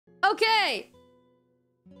Okay.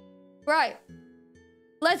 Right.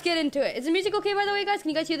 Let's get into it. Is the music okay, by the way, guys? Can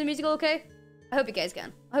you guys hear the music okay? I hope you guys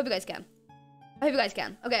can. I hope you guys can. I hope you guys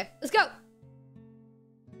can. Okay, let's go.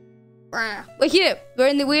 We're here. We're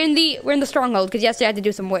in the stronghold because yesterday I had to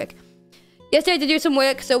do some work.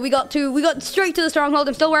 So we got straight to the stronghold.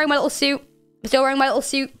 I'm still wearing my little suit.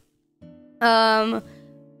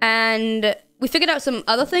 And we figured out some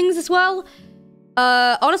other things as well.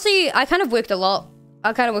 Honestly, I kind of worked a lot.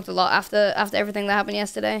 After everything that happened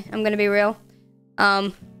yesterday. I'm gonna be real.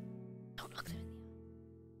 Don't look them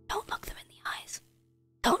in the eyes.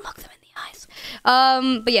 Don't look them in the eyes.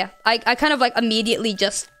 But yeah, I kind of like immediately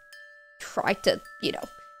just tried to, you know,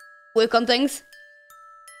 work on things.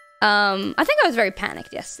 I think I was very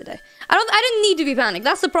panicked yesterday. I didn't need to be panicked.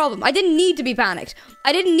 That's the problem. I didn't need to be panicked.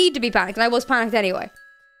 And I was panicked anyway.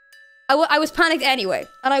 I was panicked anyway,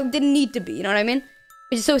 and I didn't need to be, you know what I mean?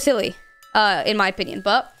 Which is so silly, in my opinion,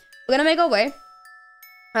 but we're gonna make our way.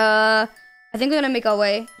 I think we're gonna make our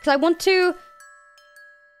way, because I want to... Why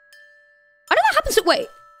did that happen so... Wait.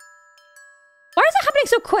 Why is that happening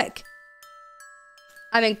so quick?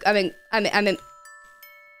 I'm in...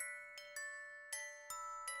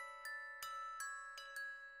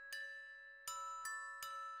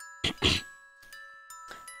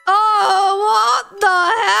 Oh, what the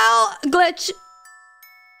hell? Glitch.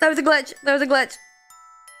 That was a glitch.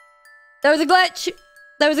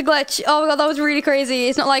 Oh my god, that was really crazy.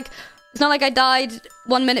 It's not like I died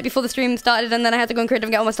 1 minute before the stream started and then I had to go and creative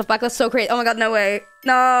and get all my stuff back. That's so crazy. Oh my god, no way.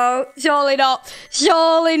 No, surely not.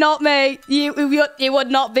 Surely not me. It would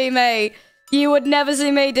not be me. You would never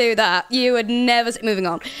see me do that. You would never see... Moving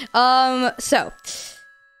on. So.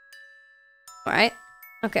 Alright.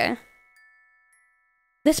 Okay.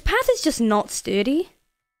 This path is just not sturdy.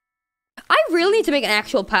 I really need to make an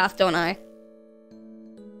actual path, don't I?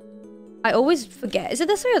 I always forget. Is it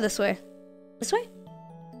this way or this way? This way?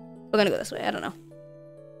 We're gonna go this way. I don't know.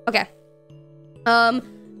 Okay.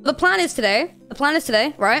 The plan is today,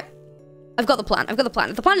 right? I've got the plan.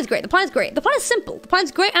 The plan is great. The plan is simple. The plan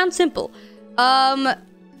is great and simple. To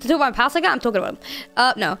talk about paths like that, I'm talking about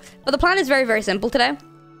them. No. But the plan is very, very simple today.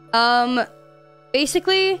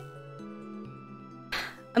 Basically...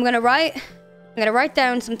 I'm gonna write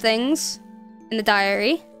down some things in the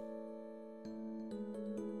diary.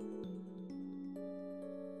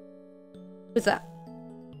 Who's that?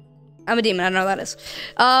 I'm a demon, I don't know what that is.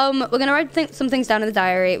 We're gonna write some things down in the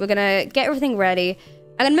diary. We're gonna get everything ready.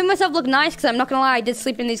 I'm gonna make myself look nice, because I'm not gonna lie, I did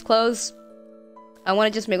sleep in these clothes. I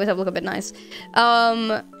wanna just make myself look a bit nice.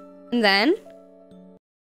 And then...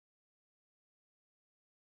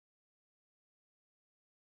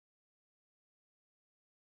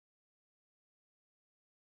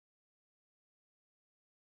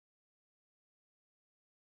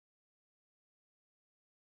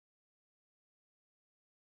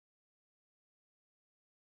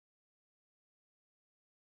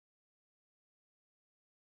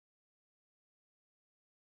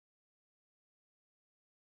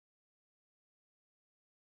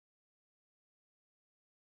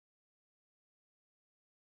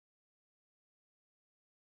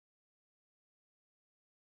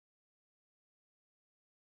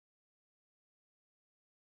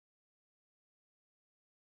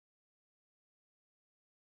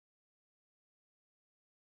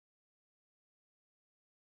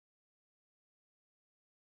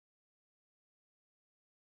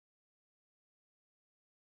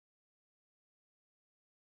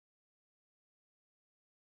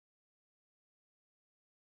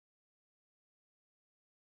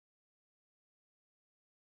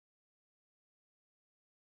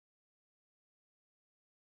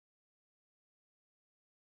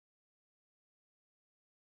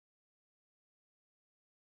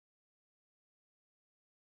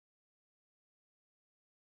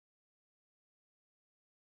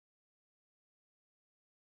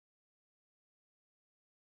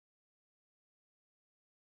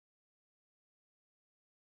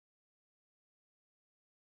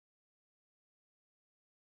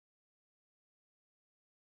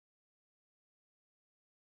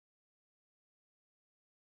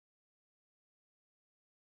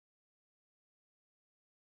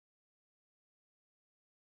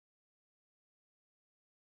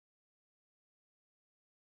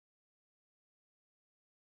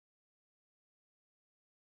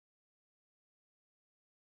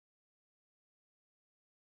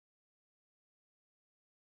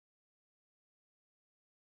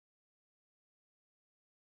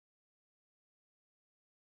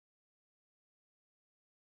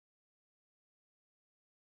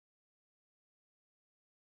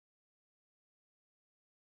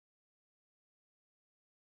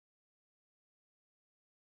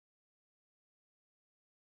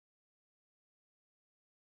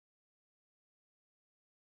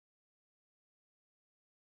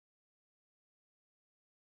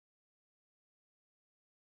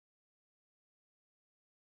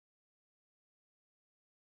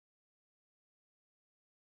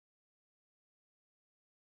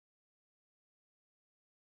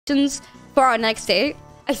 for our next date.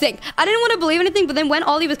 I think. I didn't want to believe anything, but then when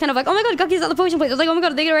Ollie was kind of like, oh my god, Gucky's at the potion place, I was like, oh my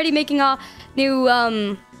god, they're already making our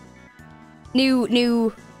new,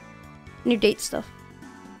 new date stuff.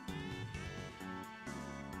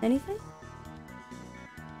 Anything?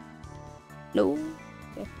 No.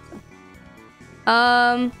 Okay, so.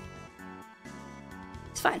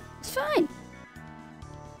 It's fine. It's fine.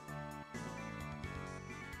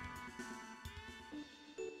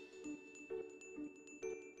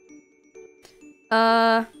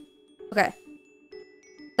 Okay.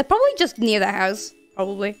 They're probably just near the house.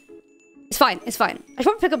 Probably. It's fine. It's fine. I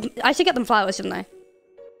should probably pick up. I should get them flowers, shouldn't I?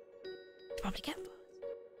 Probably get flowers.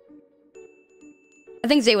 I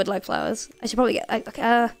think Zay would like flowers. I should probably get.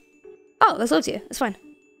 Okay. Oh, there's loads here. It's fine.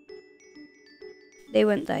 They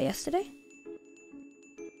went there yesterday.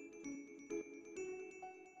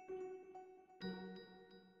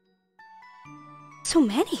 So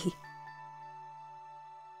many.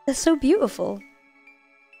 They're so beautiful.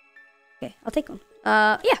 Okay, I'll take one.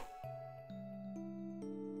 Yeah.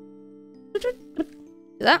 Do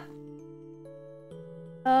that.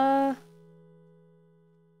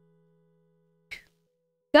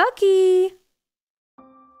 Gucky.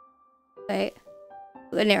 Wait.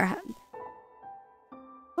 They're near her.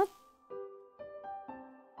 What?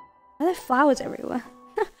 Are there flowers everywhere?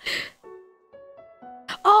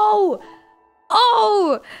 Oh!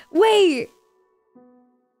 Oh! Wait!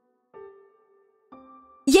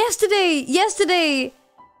 Yesterday,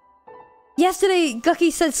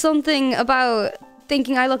 Gucky said something about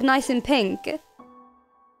thinking I look nice in pink.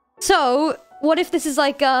 So, what if this is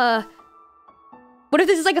like a... What if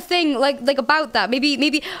this is like a thing, like about that?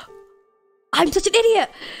 Maybe... I'm such an idiot!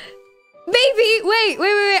 Maybe... Wait.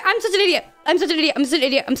 I'm such an idiot.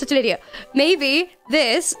 Maybe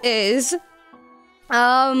this is...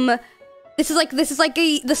 This is like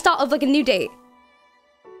the start of like a new date.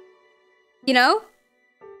 You know?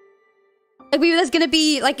 Like maybe there's gonna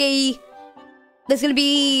be like a... There's gonna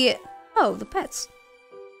be... Oh, the pets.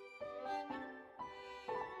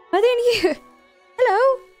 Why are they in here?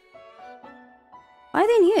 Hello? Why are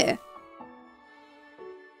they in here?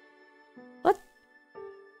 What?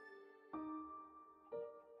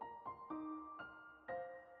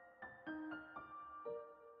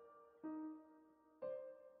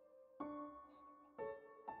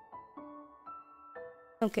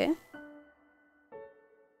 Okay.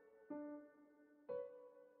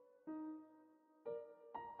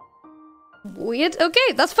 Weird.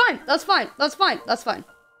 Okay, that's fine.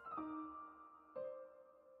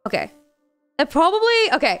 Okay. They're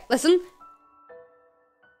probably... Okay, listen.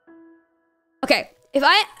 Okay, if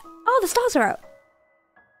I... Oh, the stars are out.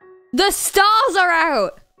 The stars are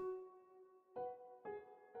out!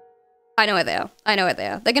 I know where they are.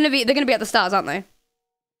 They're gonna be at the stars, aren't they?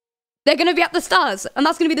 They're gonna be at the stars, and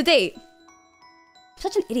that's gonna be the date. I'm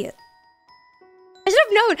such an idiot.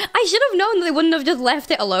 I should have known that they wouldn't have just left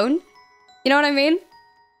it alone. You know what I mean?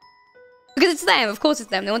 Because it's them, of course it's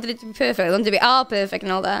them. They wanted it to be perfect. They wanted it to be perfect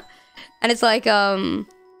and all that. And it's like, they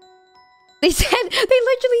literally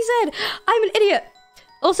said, I'm an idiot.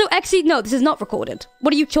 Also, XC, no, this is not recorded.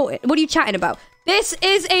 What are you chatting about? This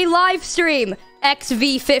is a live stream,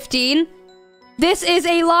 XV15. This is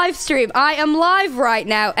a live stream. I am live right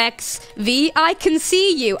now, XV. I can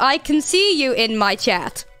see you. I can see you in my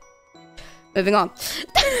chat. Moving on.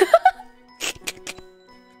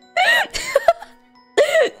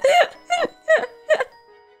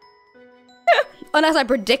 Unless I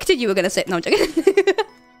predicted you were gonna say... No, I'm joking.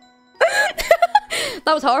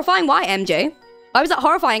 That was horrifying. Why, MJ? Why was that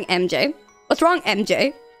horrifying, MJ? What's wrong,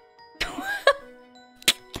 MJ?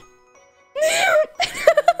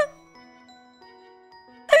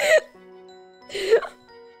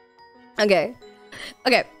 Okay.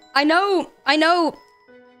 I know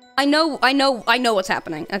what's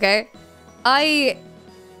happening, okay? I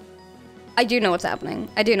do know what's happening.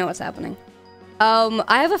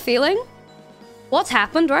 I have a feeling what's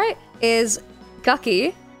happened, right, is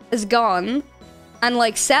Gucky has gone and,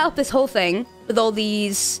 like, set up this whole thing with all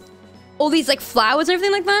these, like, flowers and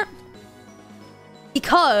everything like that.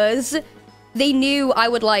 Because they knew I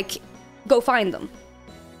would, like, go find them.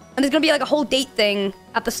 And there's gonna be, like, a whole date thing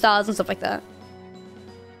at the stars and stuff like that.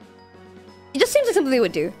 It just seems like something they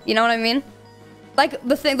would do, you know what I mean? Like,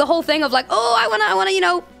 the whole thing of, like, oh, I wanna, you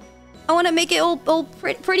know, I wanna make it all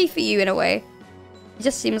pretty for you in a way. It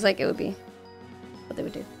just seems like it would be what they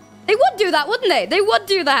would do. They would do that, wouldn't they? They would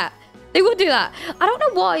do that. I don't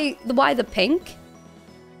know why the pink.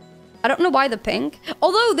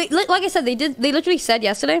 Although, like I said, they literally said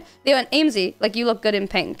yesterday, they went, Aimsey, like, you look good in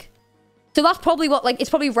pink. So that's probably what, like, it's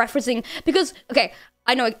probably referencing, because, okay,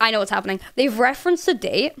 I know what's happening. They've referenced the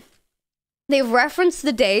date. They've referenced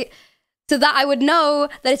the date so that I would know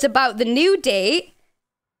that it's about the new date,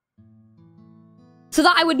 so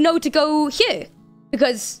that I would know to go here.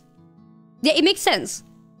 Because, yeah, it makes sense.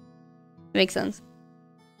 It makes sense.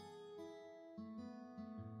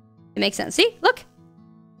 It makes sense. See? Look.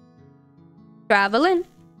 Traveling.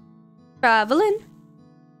 Traveling.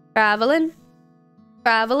 Traveling.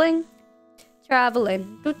 Traveling.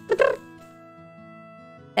 Traveling.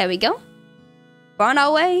 There we go. We're on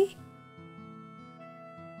our way.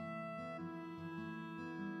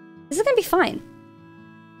 This is gonna be fine.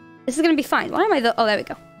 This is gonna be fine. Why am I the... Oh, there we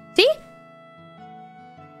go. See?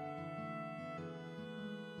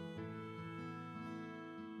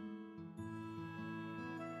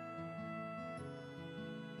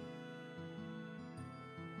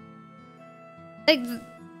 Like...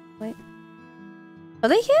 Wait. Are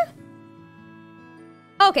they here?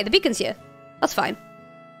 Oh, okay, the beacon's here. That's fine.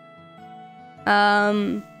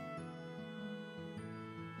 Oh.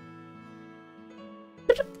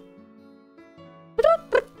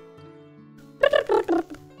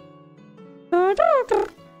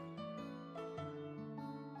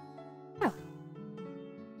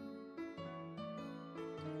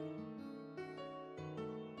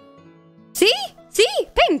 See? See?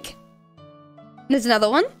 Pink! There's another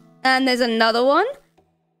one. And there's another one.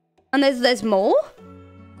 And there's more.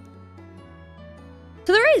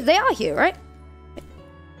 So they are here, right?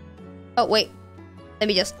 Oh, wait. Let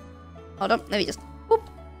me just... Hold on. Let me just... Whoop.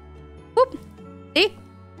 Whoop. See?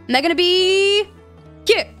 And they're gonna be...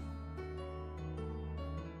 Here.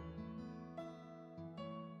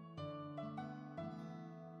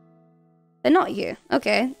 They're not here.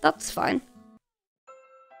 Okay, that's fine.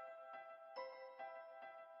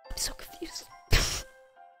 I'm so confused. You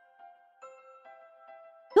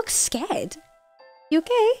look scared. You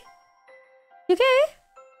okay? You okay?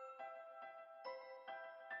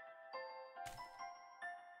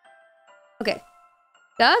 Okay.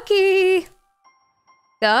 Ducky!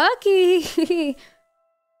 Ducky!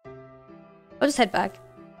 I'll just head back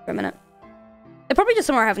for a minute. They're probably just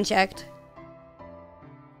somewhere I haven't checked.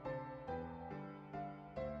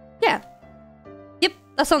 Yeah. Yep,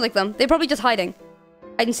 that sounds like them. They're probably just hiding.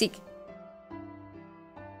 Hide and seek.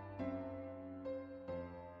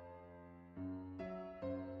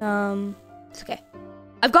 It's okay.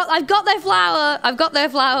 I've got their flower. I've got their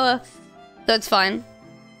flower. So it's fine.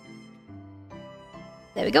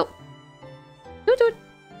 There we go. Do it.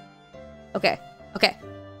 Okay. Okay.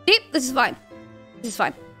 See? This is fine. This is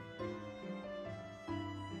fine.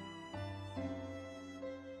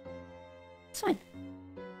 It's fine.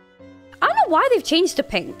 I don't know why they've changed to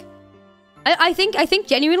pink. I think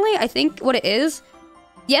genuinely, I think what it is,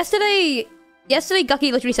 yesterday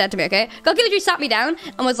Gucky literally said to me, okay? Gucky literally sat me down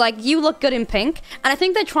and was like, you look good in pink. And I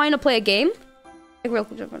think they're trying to play a game. Like, real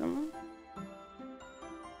quick.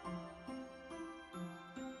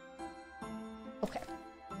 Okay.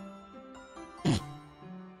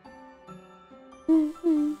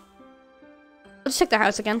 Let's check their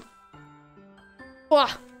house again.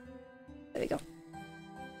 Oh, there we go.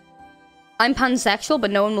 I'm pansexual, but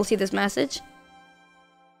no one will see this message.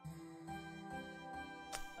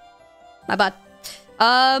 My bad.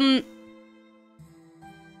 There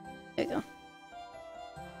you go.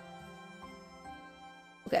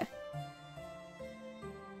 Okay.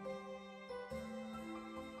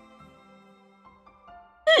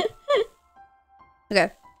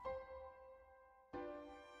 Okay.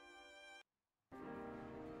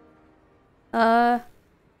 On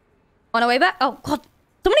our way back? Oh, God.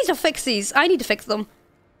 Someone needs to fix these. I need to fix them.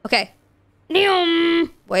 Okay.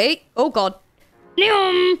 Neum. Wait. Oh, God.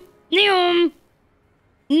 Neum. Neum.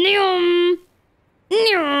 Neum.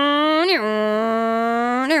 Neum.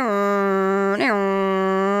 Neum. Neum.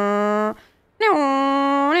 Neum.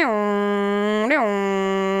 Neum. Neum.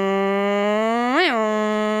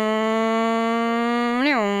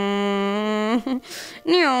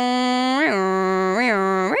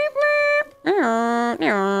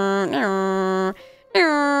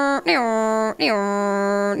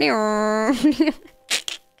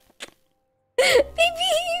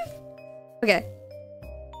 Okay.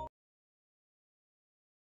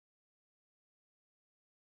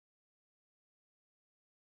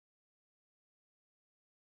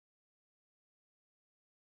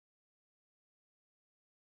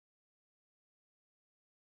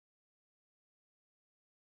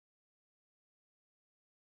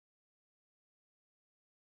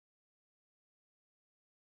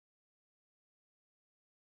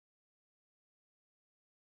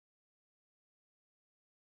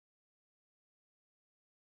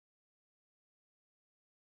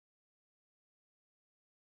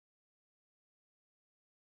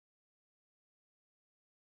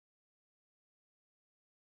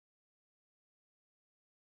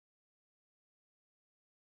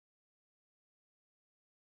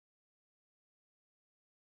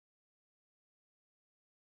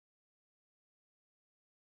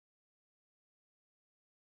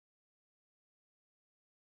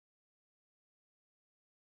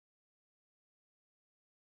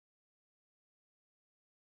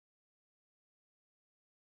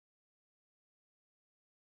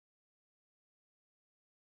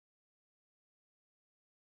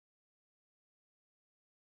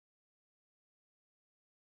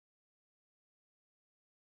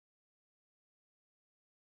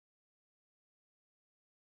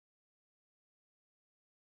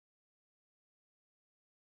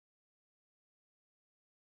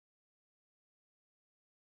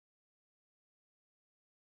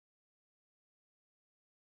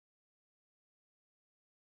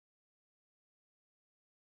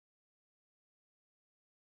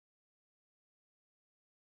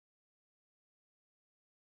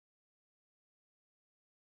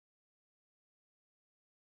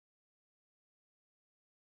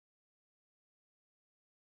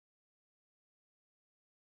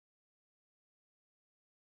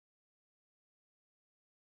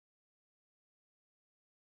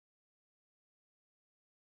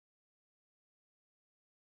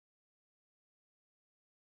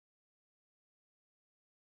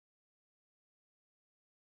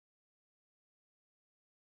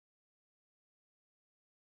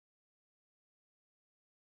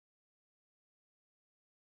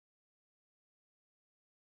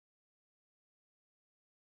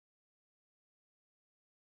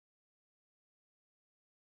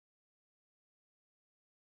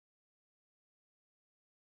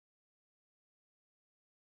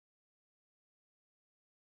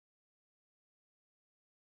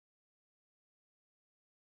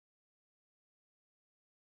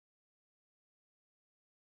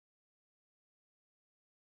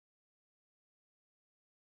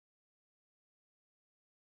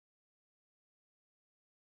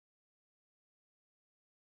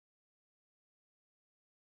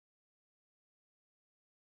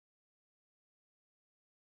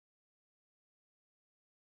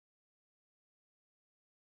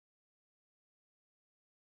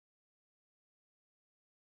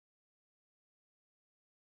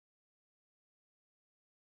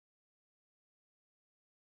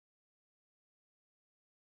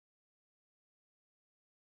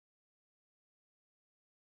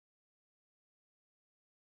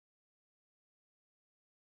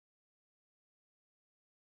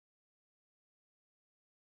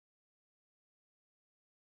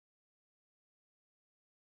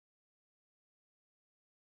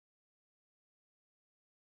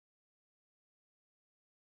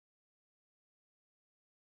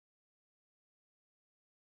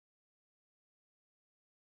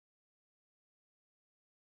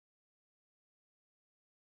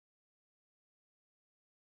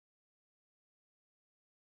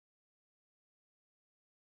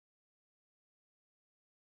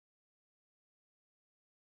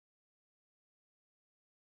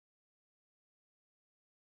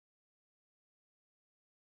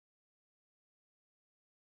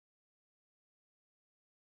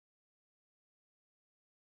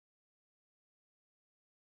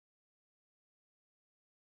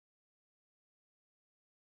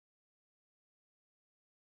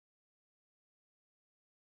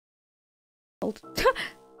 fault.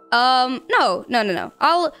 No.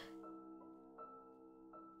 I'll...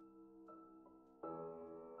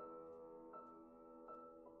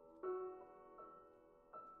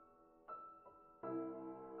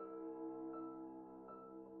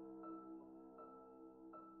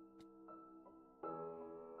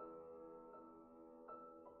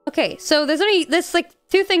 Okay, so there's like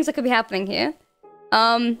two things that could be happening here.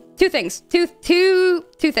 Two things. Two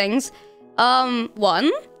things.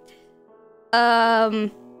 One,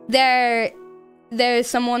 there's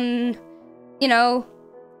someone, you know,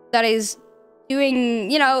 that is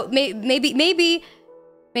doing, you know, maybe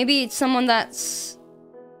it's someone that's,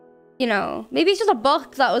 you know, maybe it's just a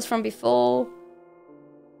bug that was from before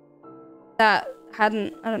that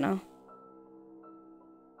hadn't, I don't know.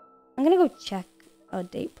 I'm gonna go check a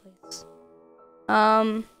date, please.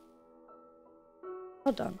 Hold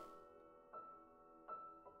on.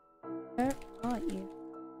 Where are you?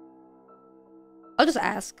 I'll just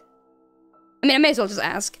ask. I mean, I may as well just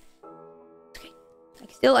ask. Okay, I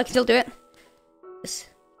can still do it. Just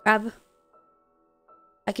grab.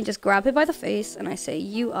 I can just grab it by the face and I say,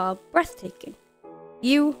 "You are breathtaking.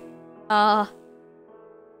 You're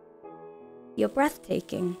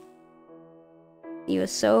breathtaking. You are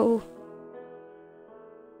so."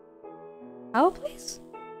 Our place?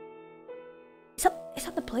 Is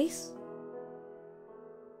that the place?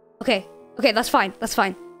 Okay, that's fine.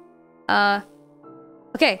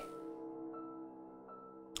 Okay.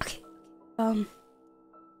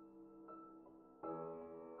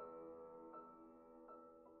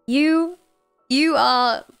 You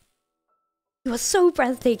are so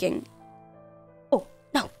breathtaking. Oh,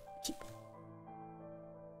 no.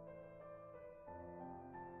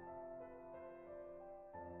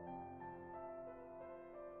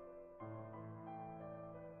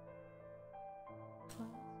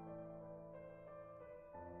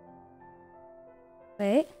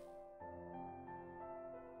 Wait.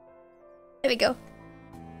 There we go.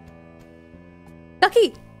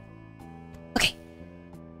 Ducky! Okay.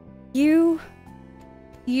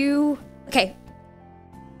 Okay.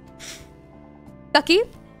 Ducky,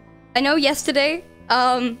 I know yesterday,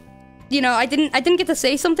 you know, I didn't get to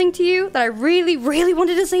say something to you that I really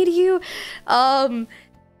wanted to say to you. And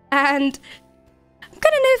I'm kind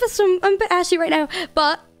of nervous, I'm a bit ashy right now,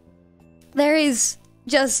 but there is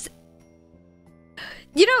just...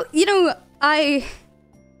 You know, I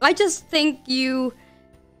just think you,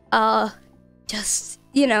 just,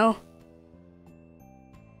 you know.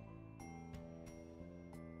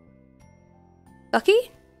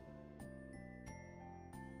 Ducky?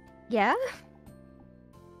 Yeah?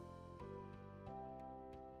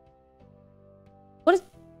 What is...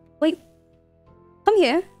 Wait. Come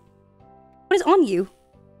here. What is on you?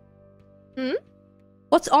 Hmm?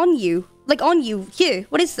 What's on you? Like, on you. Here.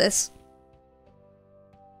 What is this?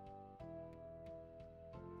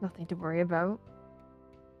 Nothing to worry about.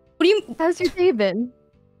 What do you... How's your day been?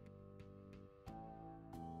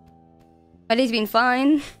 My day's been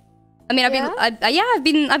fine. I mean, Yeah? I've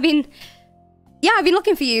been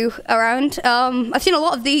looking for you around. I've seen a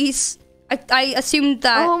lot of these. I assumed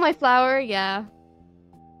that... Oh, my flower, yeah.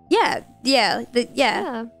 Yeah. Yeah.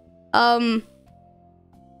 I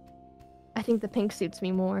think the pink suits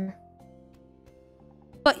me more.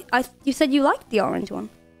 But you said you liked the orange one.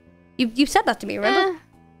 You said that to me, remember?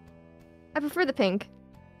 I prefer the pink.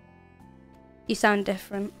 You sound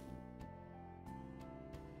different.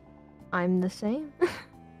 I'm the same.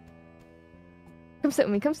 Come sit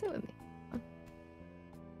with me.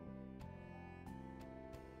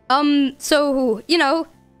 So, you know,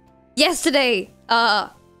 yesterday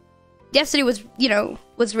was, you know,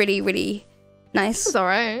 was really nice. It was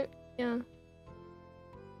alright. Yeah.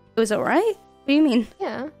 It was alright? What do you mean?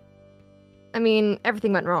 Yeah. I mean,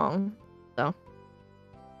 everything went wrong, so.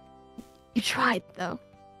 You tried, though.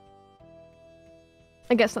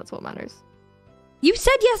 I guess that's what matters. You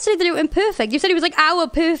said yesterday that it went perfect. You said it was like our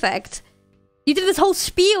perfect. You did this whole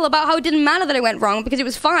spiel about how it didn't matter that it went wrong because it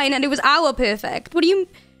was fine and it was our perfect. What do you...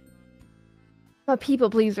 I'm a people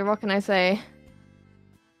pleaser, what can I say?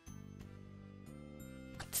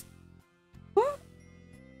 What?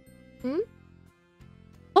 Hmm?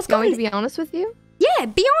 What's going on? To be honest with you? Yeah,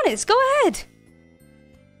 be honest. Go ahead.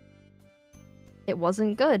 It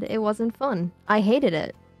wasn't good. It wasn't fun. I hated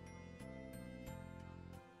it.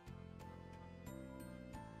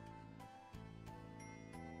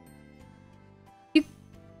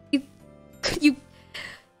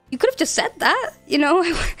 You could have just said that, you know.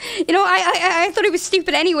 I thought it was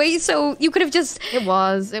stupid anyway, so you could have just... It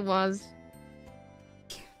was. Then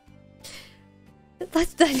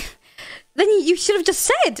you should have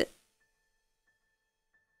just said.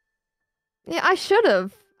 Yeah, I should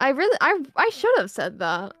have. I should have said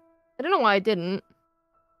that. I don't know why I didn't.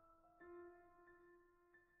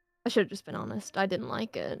 I should have just been honest. I didn't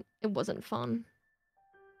like it. It wasn't fun.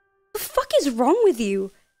 What the fuck is wrong with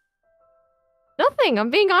you? Nothing. I'm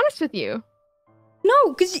being honest with you.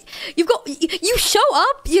 No, because you show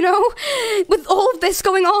up, you know, with all of this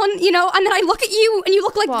going on, you know, and then I look at you and you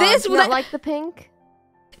look like this. You don't like the pink?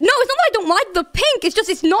 No, it's not that I don't like the pink. It's just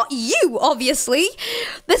it's not you, obviously.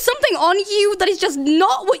 There's something on you that is just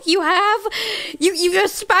not what you have. You're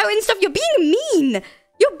spouting stuff. You're being mean.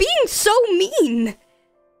 You're being so mean.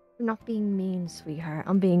 I'm not being mean, sweetheart.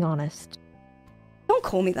 I'm being honest. Don't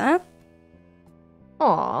call me that.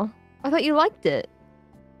 Aw, I thought you liked it.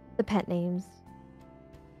 The pet names.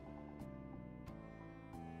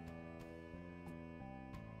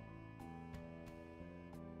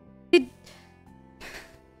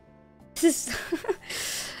 This is...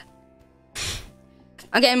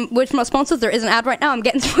 I'm getting words from our sponsors. There is an ad right now. I'm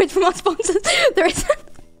getting words from our sponsors. There is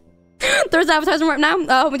advertising right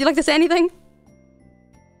now. Would you like to say anything?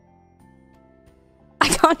 I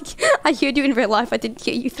can't. I heard you in real life. I didn't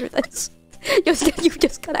hear you through this. You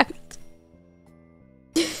just cut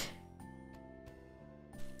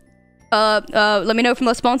out. Let me know from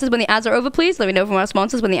our sponsors when the ads are over, please. Let me know from our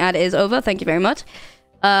sponsors when the ad is over. Thank you very much.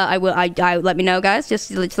 I let me know, guys.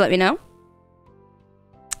 Just let me know.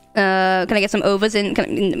 Can I get some overs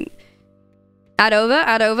in? Add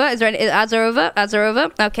over. Is there any ads are over? Ads are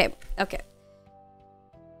over. Okay.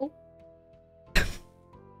 Oh.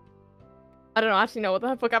 I don't actually know what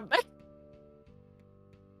the fuck happened.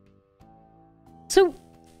 So,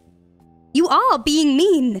 you are being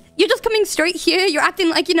mean. You're just coming straight here. You're acting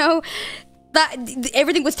like, you know, that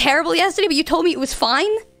everything was terrible yesterday, but you told me it was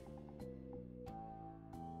fine.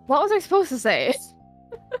 What was I supposed to say?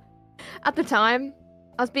 At the time,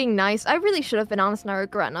 I was being nice. I really should have been honest, and I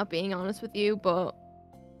regret not being honest with you, but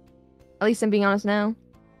at least I'm being honest now.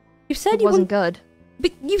 You said it wasn't good.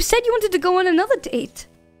 But you said you wanted to go on another date.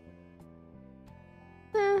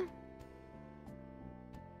 I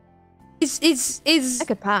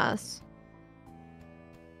could pass.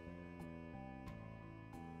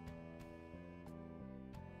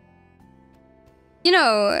 You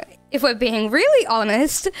know, if we're being really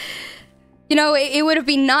honest, you know, it would have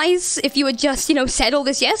been nice if you had just, you know, said all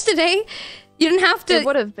this yesterday. You didn't have to. It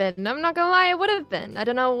would have been. I'm not gonna lie, it would have been. I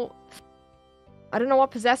don't know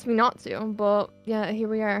what possessed me not to, but yeah, here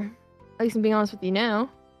we are. At least I'm being honest with you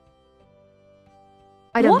now.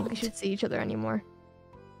 I don't think we should see each other anymore.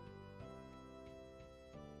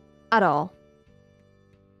 At all.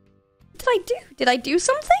 What did I do? Did I do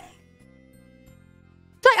something?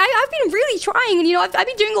 I've been really trying, and you know, I've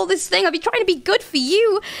been doing all this thing. I've been trying to be good for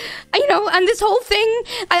you, you know, and this whole thing.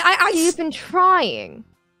 You've been trying.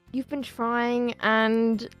 You've been trying,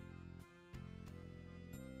 and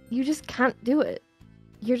you just can't do it.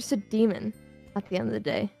 You're just a demon at the end of the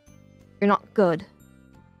day. You're not good.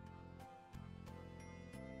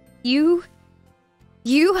 You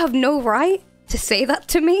have no right to say that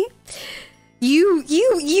to me. You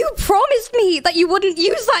promised me that you wouldn't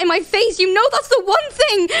use that in my face. You know that's the one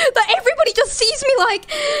thing that everybody just sees me like.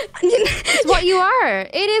 It's what you are.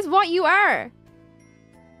 It is what you are.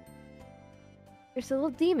 There's a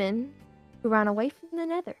little demon who ran away from the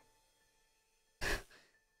nether.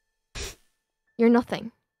 You're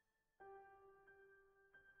nothing.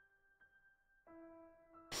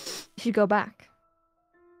 You should go back.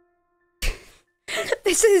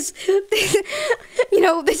 This is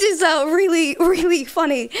really, really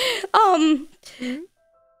funny.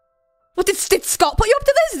 What did Scott put you up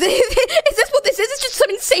to this? Is this what this is? It's just some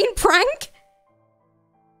insane prank?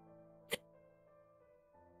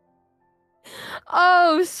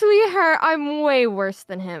 Oh, sweetheart, I'm way worse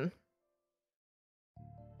than him.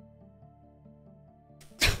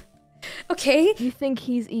 Okay. You think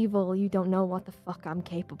he's evil, you don't know what the fuck I'm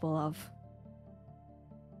capable of.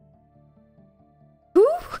 Who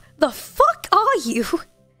the fuck are you?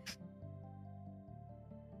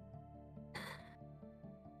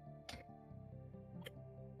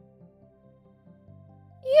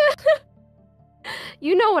 Yeah.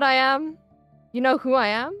 You know what I am. You know who I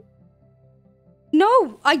am?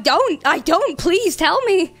 No, I don't. Please tell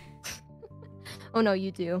me. Oh no,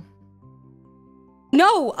 you do.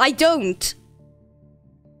 No, I don't.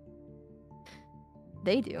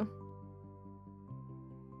 They do.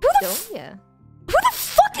 Who the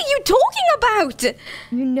fuck are you talking about?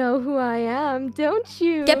 You know who I am, don't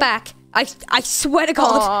you? Get back. I swear to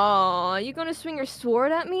God. Aw, you gonna swing your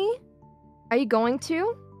sword at me? Are you going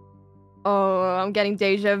to? Oh, I'm getting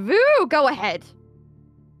deja vu. Go ahead.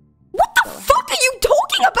 What the fuck are you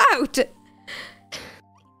talking about?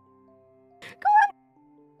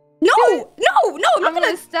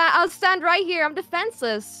 I'll stand right here. I'm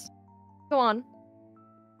defenseless. Go on. Do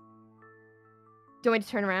you want me to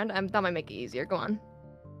turn around? That might make it easier. Go on.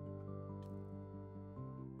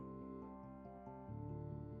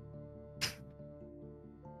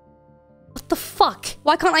 What the fuck?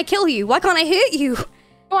 Why can't I kill you? Why can't I hurt you?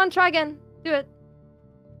 Go on, try again. Do it.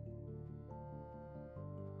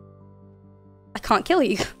 I can't kill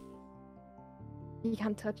you. You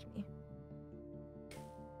can't touch me.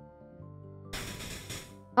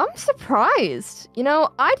 I'm surprised. You know,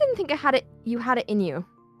 I didn't think you had it in you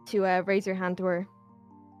to raise your hand to her.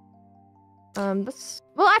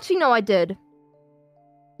 Well, actually, no, I did.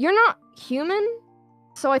 You're not human,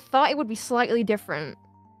 so I thought it would be slightly different.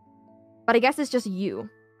 But I guess it's just you.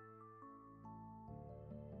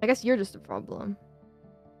 I guess you're just a problem.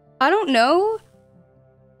 I don't know.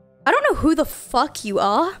 I don't know who the fuck you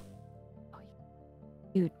are.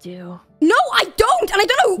 You do. No, I don't! And I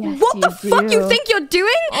don't know what the fuck you think you're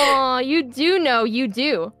doing! Oh, you do know, you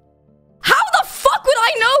do. How the fuck would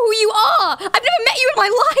I know who you are? I've never met you in my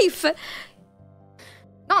life!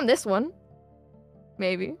 Not in this one.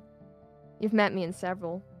 Maybe. You've met me in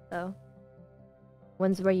several, though.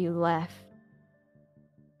 Ones where you left.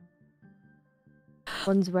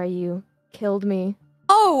 Ones where you killed me.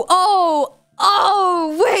 Oh,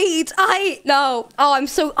 wait, no. Oh, I'm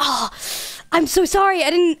so sorry. I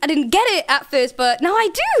didn't get it at first, but now I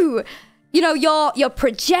do. You know, you're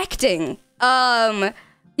projecting. You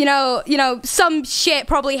know, some shit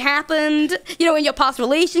probably happened, you know, in your past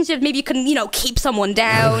relationship. Maybe you couldn't, you know, keep someone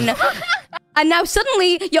down. And now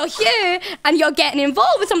suddenly you're here and you're getting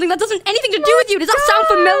involved with something that doesn't anything to do with you. Does that sound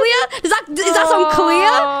familiar? Does that sound clear?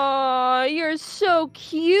 Oh, you're so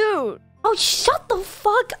cute. Oh, shut the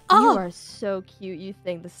fuck up. You are so cute. You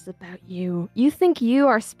think this is about you. You think you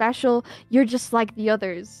are special. You're just like the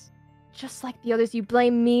others. Just like the others. You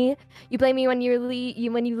blame me. You blame me when you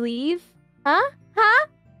leave. Huh? Huh?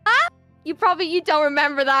 Huh? You don't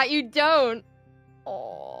remember that. You don't.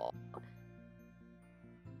 Oh.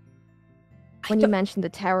 When you mentioned the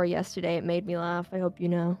tower yesterday, it made me laugh. I hope you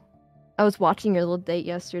know. I was watching your little date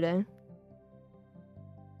yesterday. It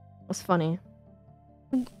was funny.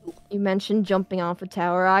 You mentioned jumping off a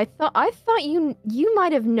tower. I thought you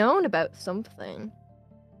might have known about something.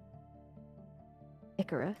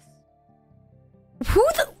 Icarus. Who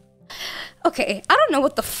the... Okay, I don't know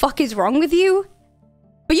what the fuck is wrong with you,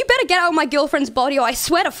 but you better get out of my girlfriend's body or I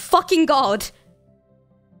swear to fucking God.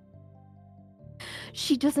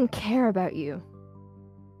 She doesn't care about you.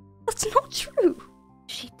 That's not true.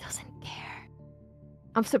 She doesn't care.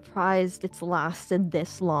 I'm surprised it's lasted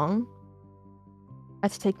this long. I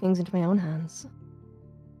had to take things into my own hands.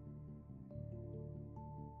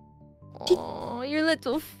 Oh, your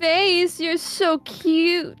little face. You're so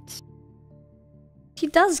cute. She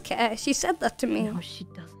does care. She said that to me. No, she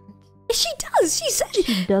doesn't. Yes, she does. She said...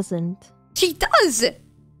 She doesn't. She does.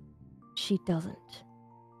 She doesn't.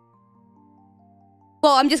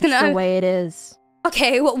 Well, I'm just gonna... It's the way it is.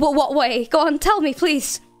 Okay, what way? Go on, tell me,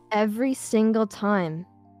 please. Every single time.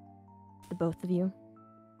 The both of you.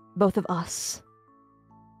 Both of us.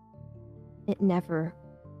 It never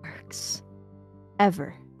works.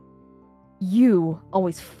 Ever. You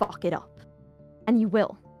always fuck it up. And you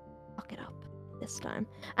will fuck it up this time.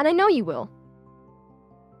 And I know you will.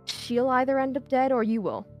 She'll either end up dead or you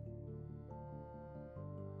will.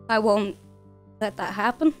 I won't let that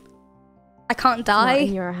happen. I can't It's die. not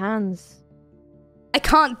in your hands. I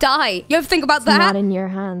can't die. You ever think about It's that? not in your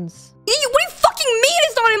hands. What do you fucking mean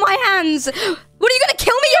it's not in my hands? What, are you gonna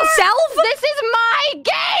kill me yourself? This is my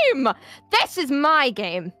game! This is my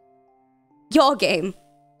game. Your game.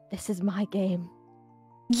 This is my game.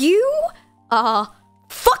 You are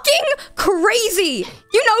fucking crazy.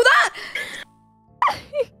 You know that?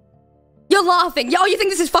 You're laughing. Oh, you think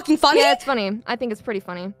this is fucking funny? Yeah, it's funny. I think it's pretty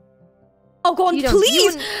funny. Oh, go on, You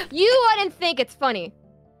please. You wouldn't think it's funny.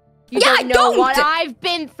 You Yeah, don't know what I've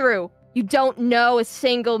been through. You don't know a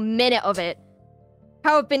single minute of it.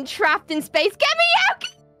 How I've been trapped in space. Get me out!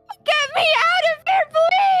 Get me out of here,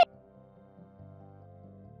 please!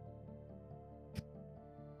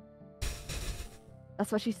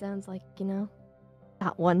 That's what she sounds like, you know?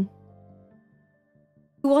 That one.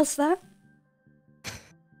 Who was that?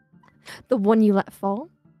 The one you let fall?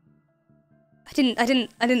 I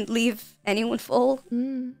didn't leave anyone fall.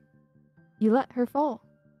 You let her fall.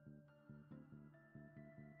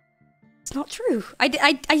 It's not true. I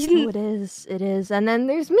didn't. Oh, it is. It is. And then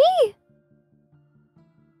there's me.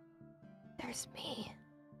 There's me.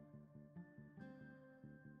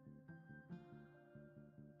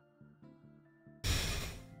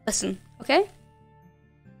 Listen, okay?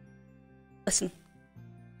 Listen.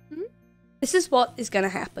 Hmm? This is what is gonna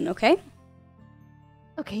happen, okay?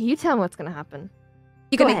 Okay, you tell me what's gonna happen.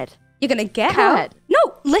 Go ahead. You're gonna get Go out. ahead.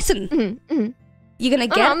 No, listen. You're gonna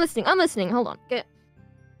Oh, get. no, I'm listening. I'm listening. Hold on.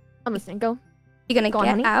 I'm listening. Go. You're gonna Go on,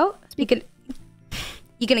 get honey. out.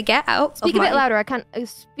 You're gonna get out. Speak a bit louder. I can't.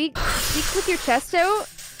 Speak with your chest out.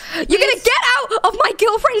 You're gonna get out of my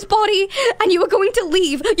girlfriend's body, and you are going to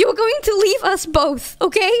leave. You are going to leave us both,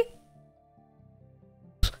 okay?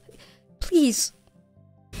 Please.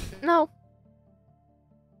 No.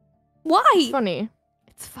 Why? It's funny.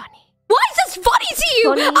 It's funny. Why is this funny to you?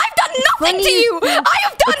 Funny. I've done nothing to you. I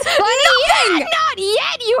have done nothing. Yeah, not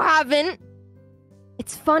yet. You haven't.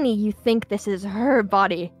 It's funny. You think this is her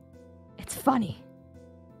body. It's funny.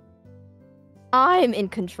 I'm in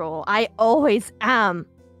control. I always am.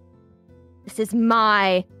 This is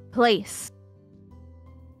my place.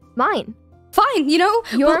 Mine. Fine, you know.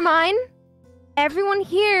 You're mine. Everyone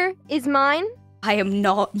here is mine. I am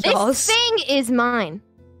not yours. This thing is mine.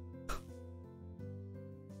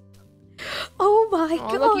 Oh my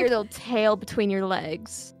god. Look at your little tail between your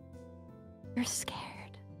legs. You're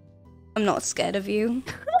scared. I'm not scared of you.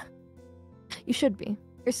 You should be.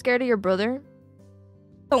 You're scared of your brother?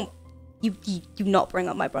 Don't. You do not bring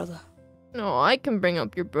up my brother. No, I can bring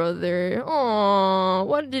up your brother. Aww,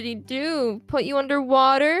 what did he do? Put you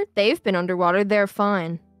underwater? They've been underwater. They're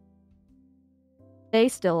fine. They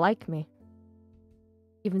still like me.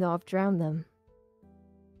 Even though I've drowned them.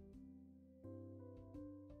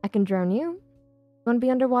 I can drown you. You want to be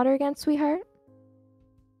underwater again, sweetheart?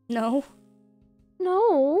 No.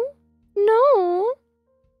 No. No.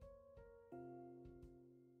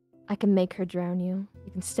 I can make her drown you.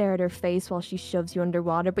 You can stare at her face while she shoves you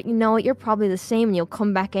underwater, but you know what? You're probably the same and you'll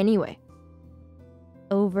come back anyway.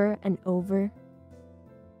 Over and over.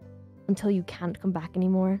 Until you can't come back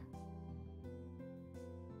anymore.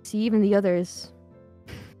 See, even the others.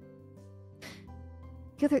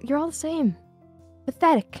 You're all the same.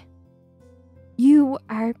 Pathetic. You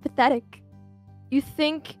are pathetic. You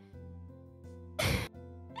think...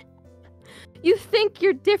 you think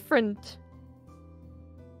you're different.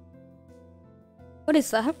 What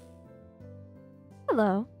is that?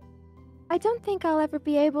 Hello. I don't think I'll ever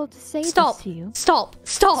be able to say Stop. this to you. Stop.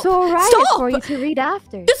 Stop. So I'll write Stop. it for you to read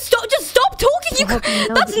after. Just stop. Just stop talking. I hope you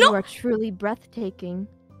know That's that not. you are truly breathtaking.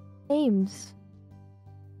 Ames.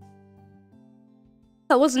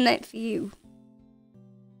 That wasn't meant for you.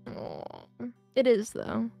 Aw, it is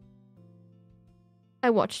though.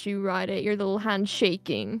 I watched you write it, your little hand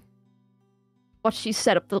shaking. Watched you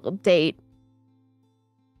set up the little date.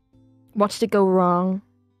 Watched it go wrong.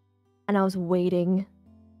 And I was waiting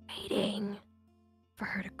for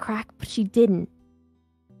her to crack, but she didn't.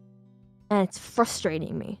 And it's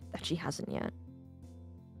frustrating me that she hasn't yet.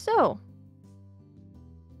 So,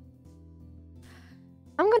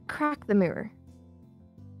 I'm gonna crack the mirror.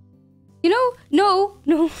 You know, no.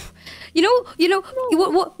 You know.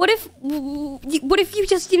 What if you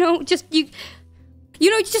just, just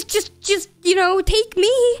take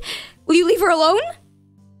me? Will you leave her alone?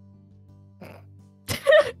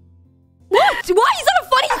 What? Why is that a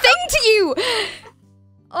funny thing to you?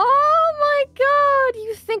 Oh my god,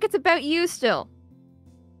 you think it's about you still?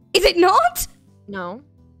 Is it not? No.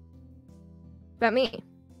 About me.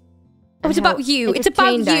 Oh, it's about you. It's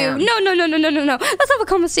about you. No. Let's have a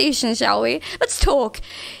conversation, shall we? Let's talk.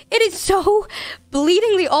 It is so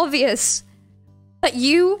bleedingly obvious that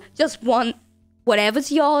you just want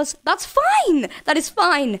whatever's yours. That's fine. That is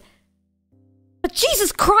fine. But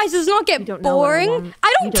Jesus Christ, does not get boring.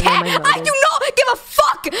 I don't care. I do not give a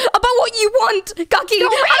fuck about what you want, Gucky.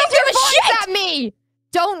 I don't give a shit. At me.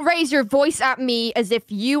 Don't raise your voice at me as if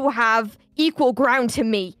you have equal ground to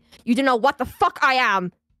me. You don't know what the fuck I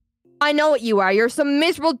am. I know what you are. You're some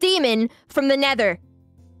miserable demon from the nether.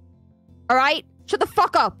 Alright? Shut the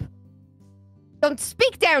fuck up. Don't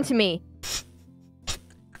speak down to me.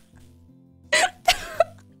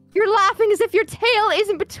 You're laughing as if your tail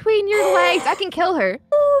isn't between your legs. I can kill her.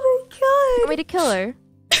 Oh my god. Want me to kill her?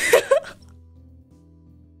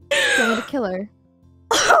 Want me to kill her?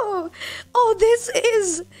 Oh, this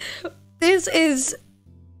is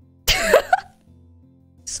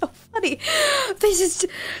so funny. This is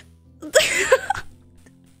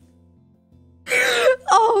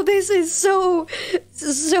oh, this is so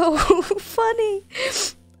funny.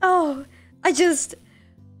 Oh,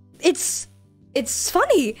 it's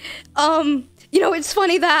funny. It's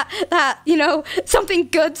funny that something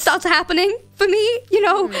good starts happening for me,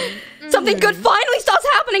 something good finally starts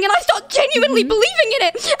happening and I start genuinely believing in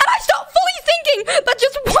it and I start fully thinking that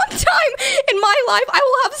just one time in my life I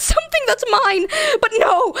will have something something that's mine. But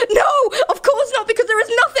no, of course not, because there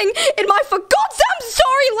is nothing in my for God's damn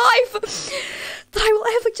sorry life that I will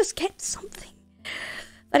ever just get something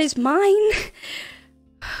that is mine.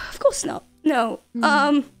 Of course not. No.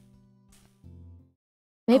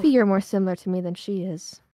 Maybe you're more similar to me than she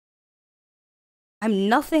is. I'm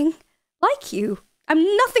nothing like you. I'm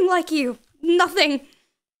nothing like you. Nothing.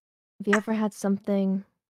 Have you ever had something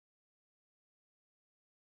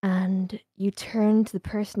and you turn to the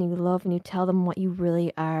person you love and you tell them what you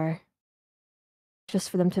really are just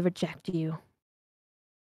for them to reject you?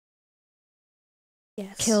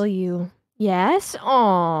 Yes. Kill you. Yes?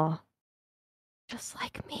 Aw. Just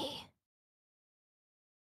like me.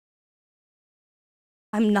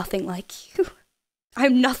 I'm nothing like you.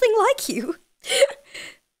 I'm nothing like you.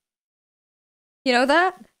 You know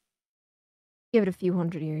that? Give it a few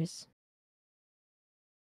hundred years.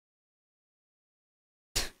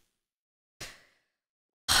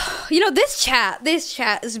 You know, this chat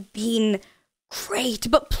has been great,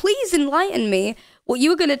 but please enlighten me what you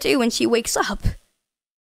were gonna do when she wakes up.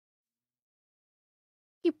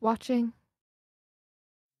 Keep watching.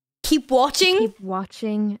 Keep watching? Keep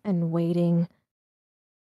watching and waiting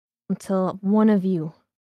until one of you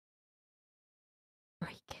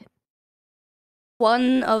break it.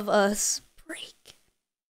 One of us break.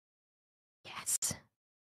 Yes.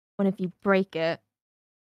 One of you break it.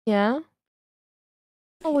 Yeah?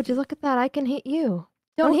 Oh, would you look at that? I can hit you.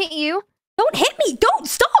 Don't hit you. Don't hit me! Don't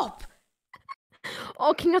stop!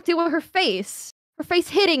 Oh, can you not deal with her face? Her face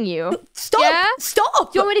hitting you. Stop! Yeah?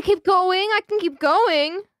 Stop! Do you want me to keep going? I can keep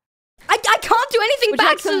going. I can't do anything Would you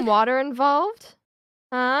back like some water involved?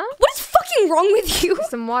 Huh? What is fucking wrong with you? There's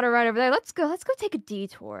some water right over there. Let's go take a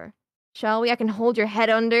detour. Shall we? I can hold your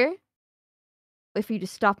head under. Wait for you to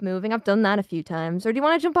stop moving. I've done that a few times. Or do you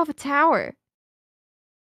want to jump off a tower?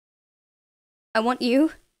 I want you.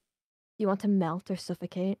 Do you want to melt or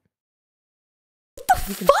suffocate? What the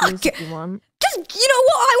You can fuck? choose if you want. Just, you know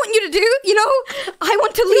what I want you to do? You know? I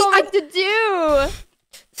want to leave. What to do?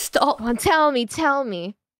 Stop. Come on, tell me. Tell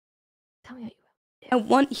me what you want. I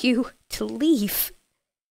want you to leave.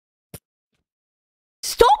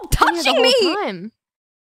 Stop touching me! Time.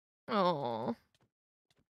 Oh.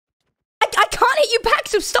 I can't hit you back,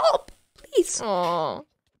 so stop! Please. Oh.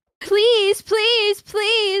 Please, please,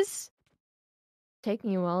 please.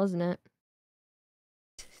 Taking you well, isn't it?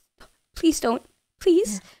 Please don't.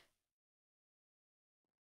 Please.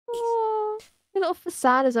 Oh, your little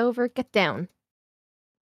facade is over. Get down.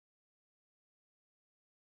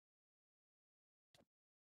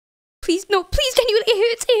 Please, no, please, genuinely,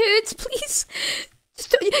 it hurts, please.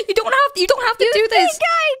 Just, you don't have to do this. Think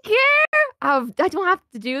I care? I don't have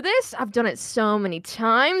to do this. I've done it so many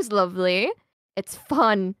times, lovely. It's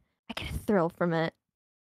fun. I get a thrill from it.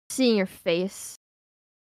 Seeing your face.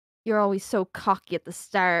 You're always so cocky at the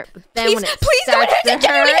start, but then Please, when it please don't starts hurt it, to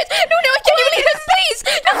genuinely hurt, hurt. No, it genuinely hurts,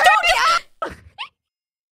 please. No, don't.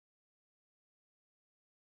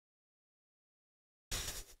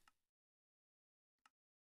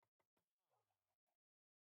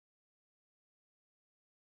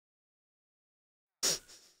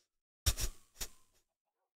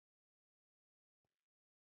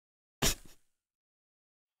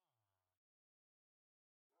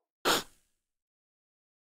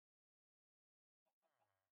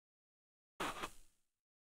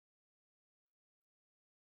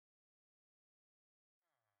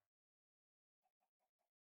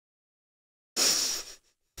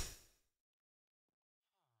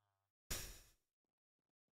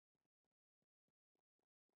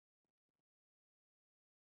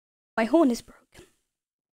 My horn is broken.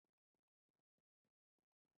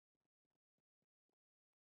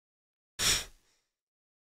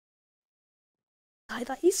 Die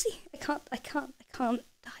that easy. I can't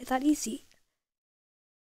die that easy.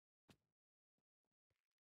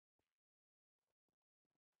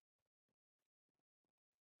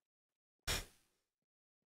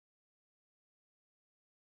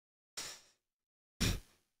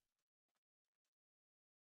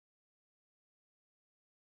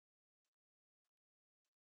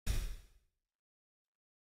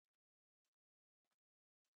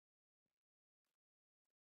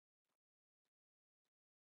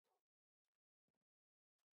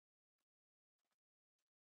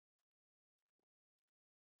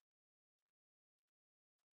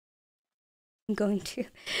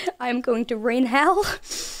 I'm going to rain hell.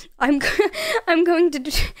 I'm going to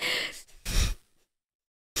do.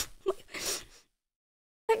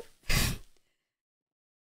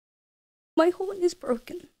 My horn is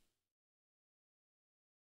broken.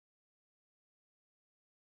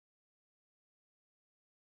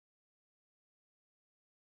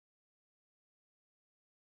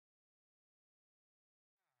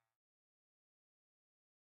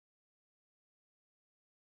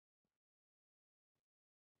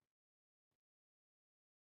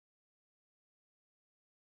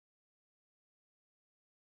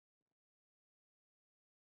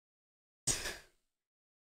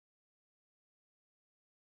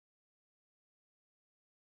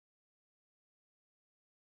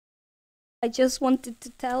 I just wanted to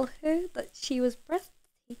tell her that she was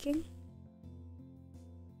breathtaking.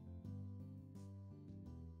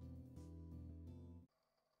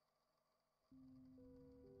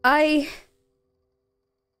 I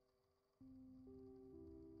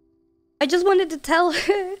just wanted to tell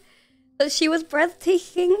her that she was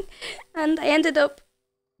breathtaking, and I ended up...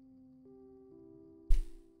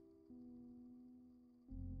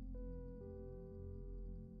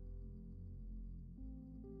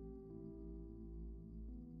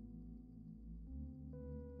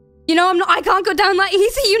 You know, I can't go down that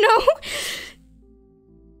easy, you know?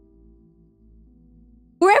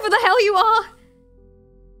 Wherever the hell you are.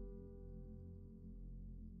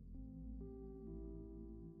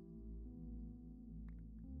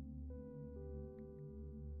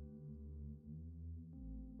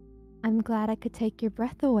 I'm glad I could take your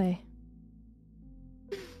breath away.